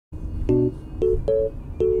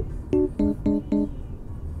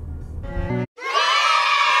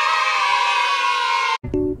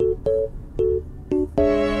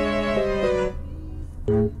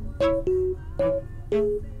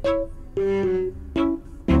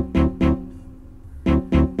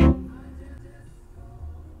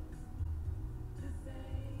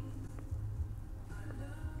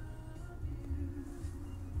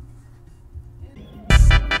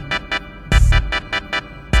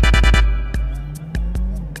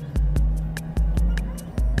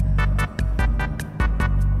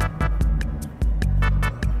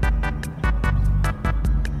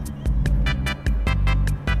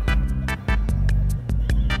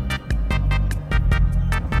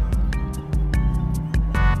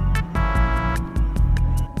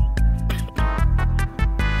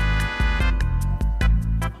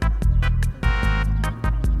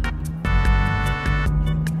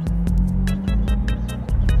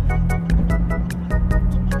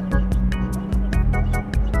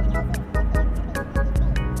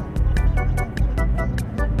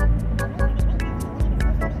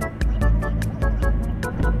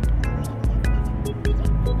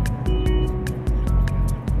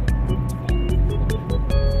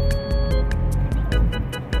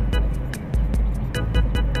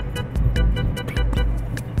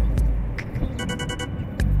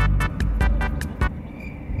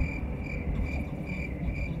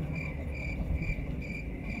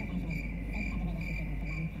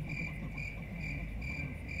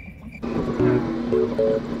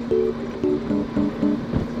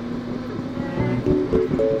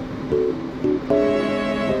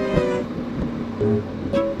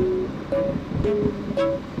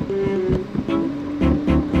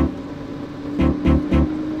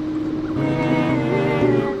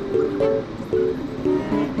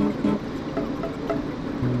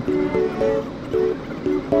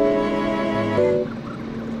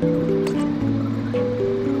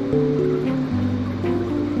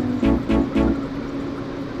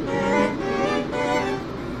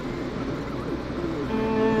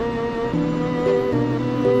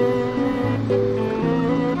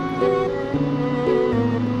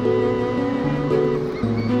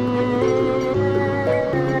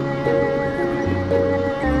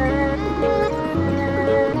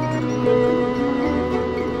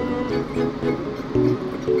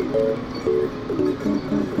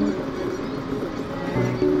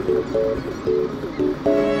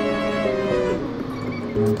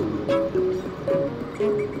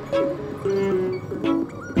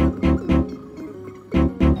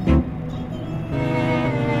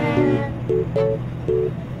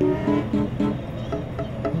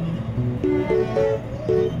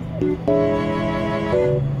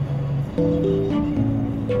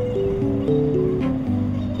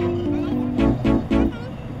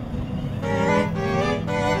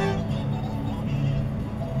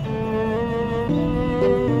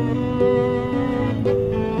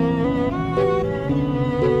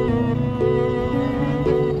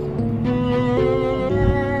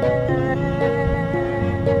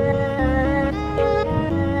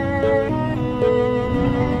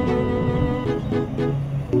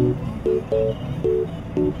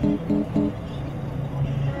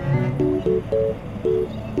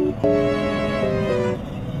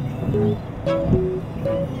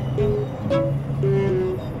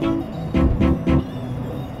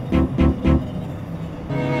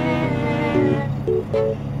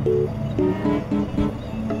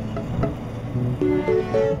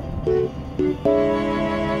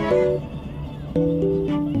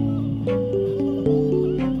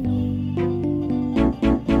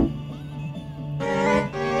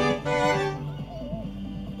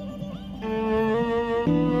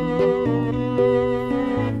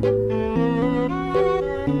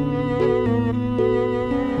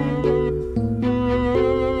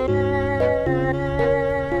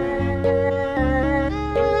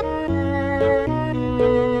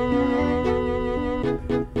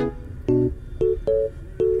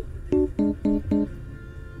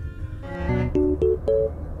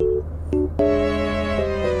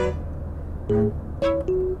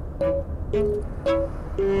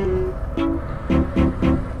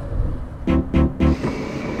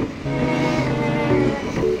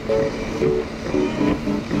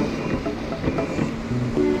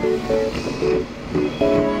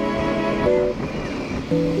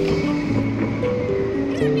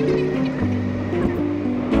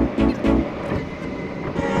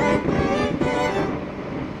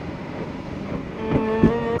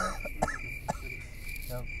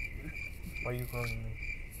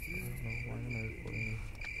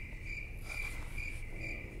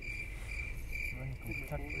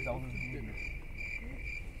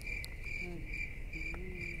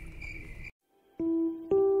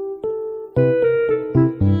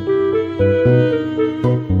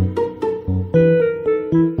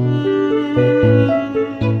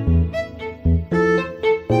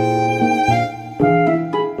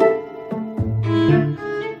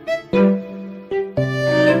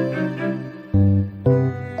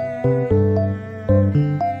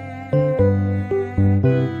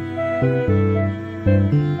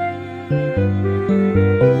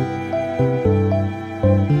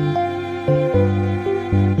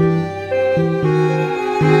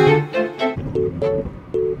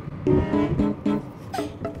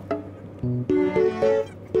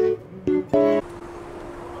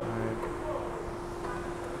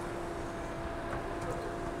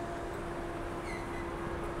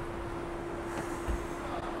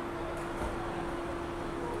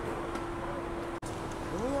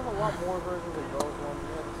More versions of those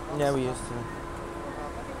ones. Yeah, we used to.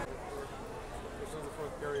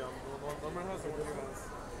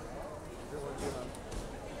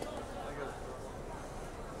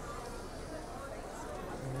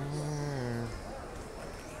 Mm.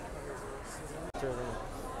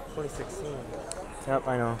 2016. Yep,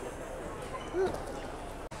 I know.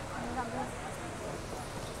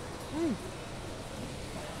 Mm.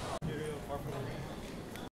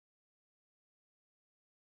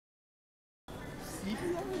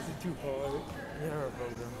 Is it too far? Yeah, bro.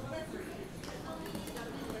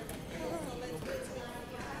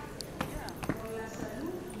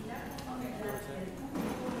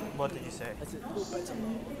 What did you say? I said,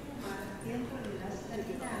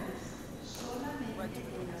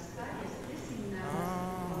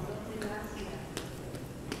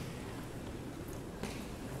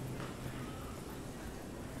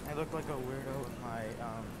 I look like a weirdo with my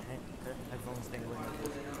headphones dangling.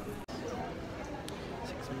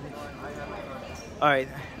 6 minutes. Alright,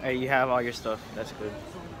 you have all your stuff. That's good.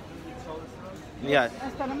 Yeah.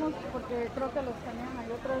 Estaremos porque creo que los tenían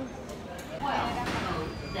ahí otros.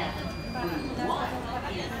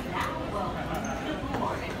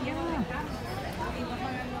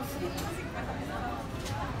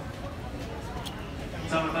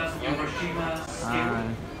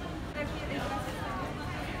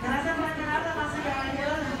 Gracias por esperar, damas y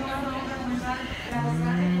caballeros. Vamos a comenzar el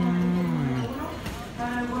abordaje con grupo número 1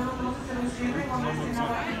 para el vuelo 1207 con destino a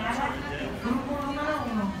Guatemala. Grupo número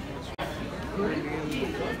 1.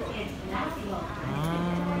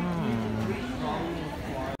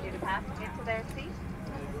 To pass into their seats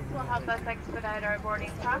will help us expedite our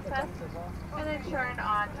boarding process and ensure an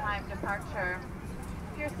on-time departure.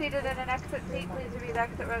 If you're seated in an exit seat, please review the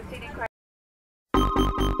exit row seating criteria.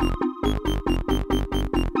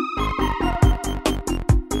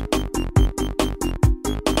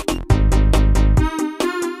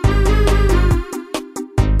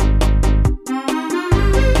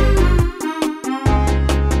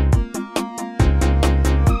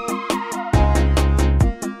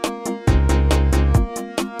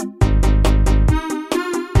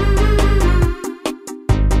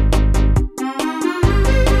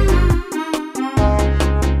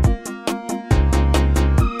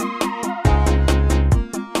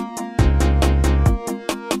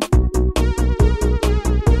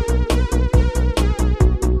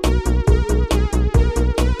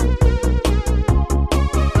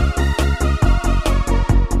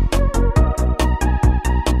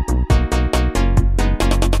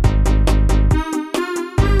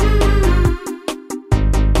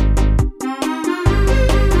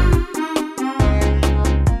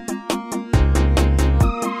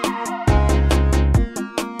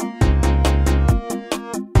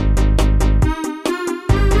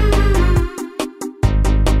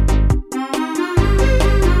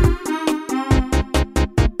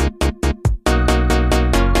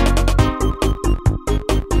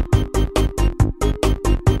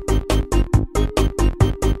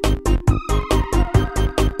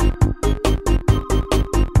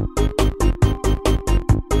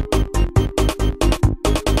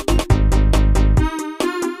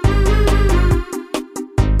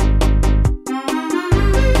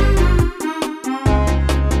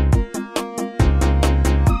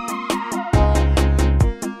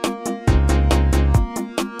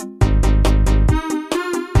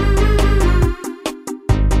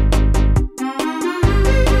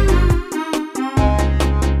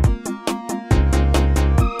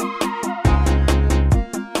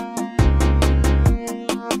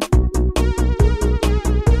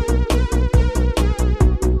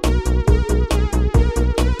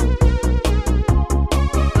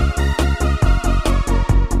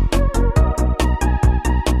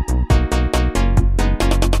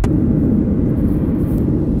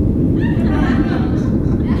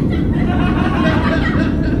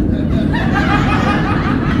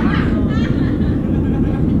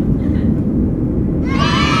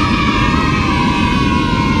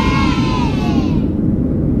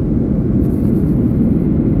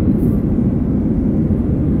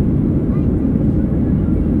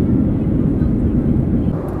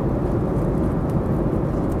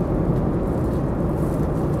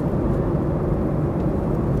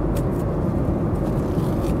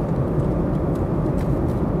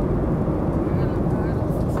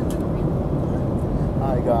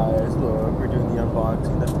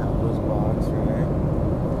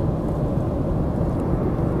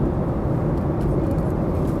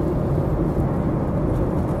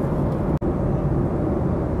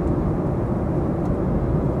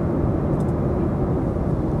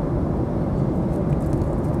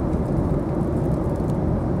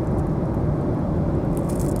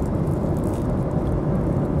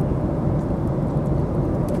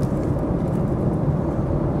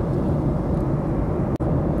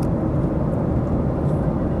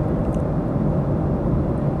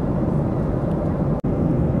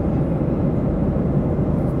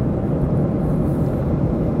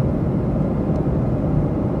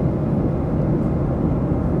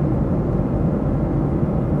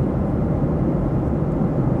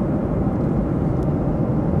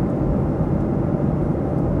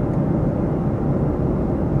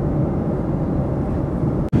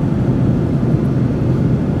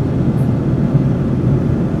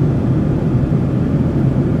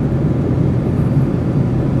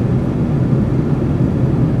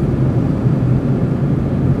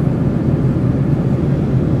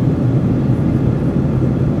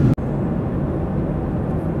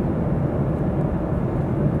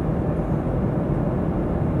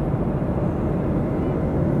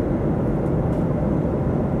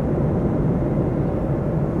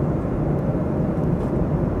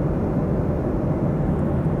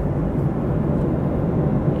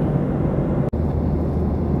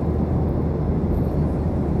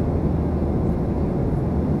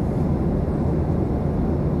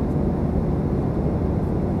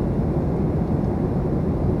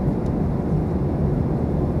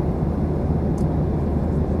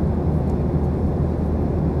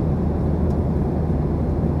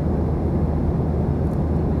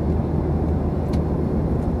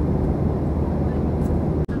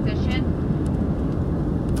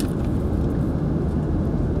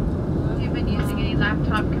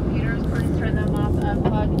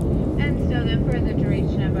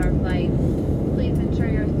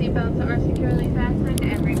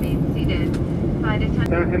 Flight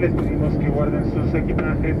attendant. Les pedimos que guarden sus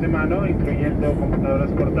equipajes de mano, incluyendo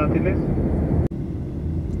computadoras portátiles.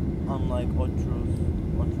 Unlike otros,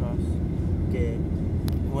 que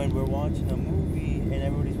when we're watching a movie and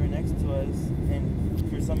everybody's right next to us, and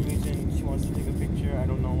for some reason she wants to take a picture, I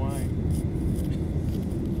don't know why.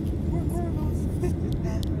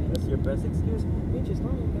 That's your best excuse? Pinches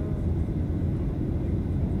no.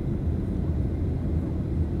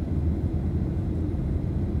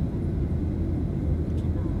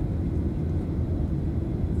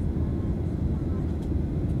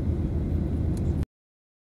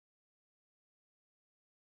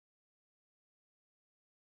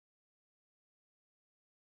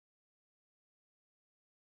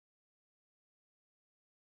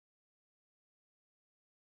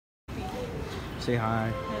 Say hi.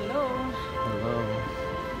 Hello. Hello.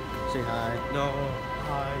 Say hi. No.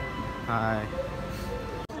 Hi. Hi.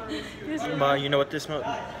 Ma, you know what this smells?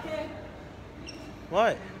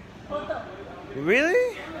 What?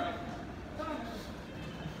 Really?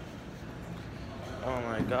 Oh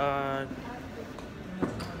my god.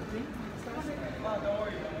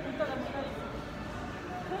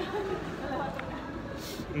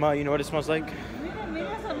 Ma, you know what it smells like?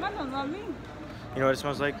 Mira, hermano, no a mí. You know what it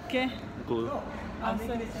smells like? ¿Qué? Glue. Ah, sí.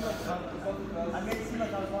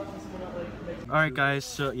 Alright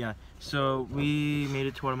guys, so we made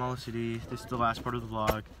it to Guatemala City. This is the last part of the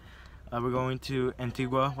vlog. We're going to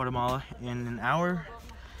Antigua, Guatemala in an hour,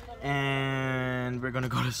 and we're gonna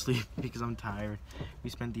go to sleep because I'm tired.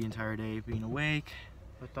 We spent the entire day being awake.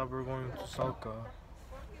 I thought we were going to Salka.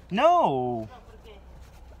 No!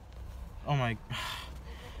 Oh my...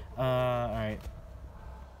 alright.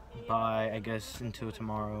 Bye, I guess, until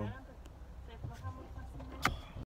tomorrow.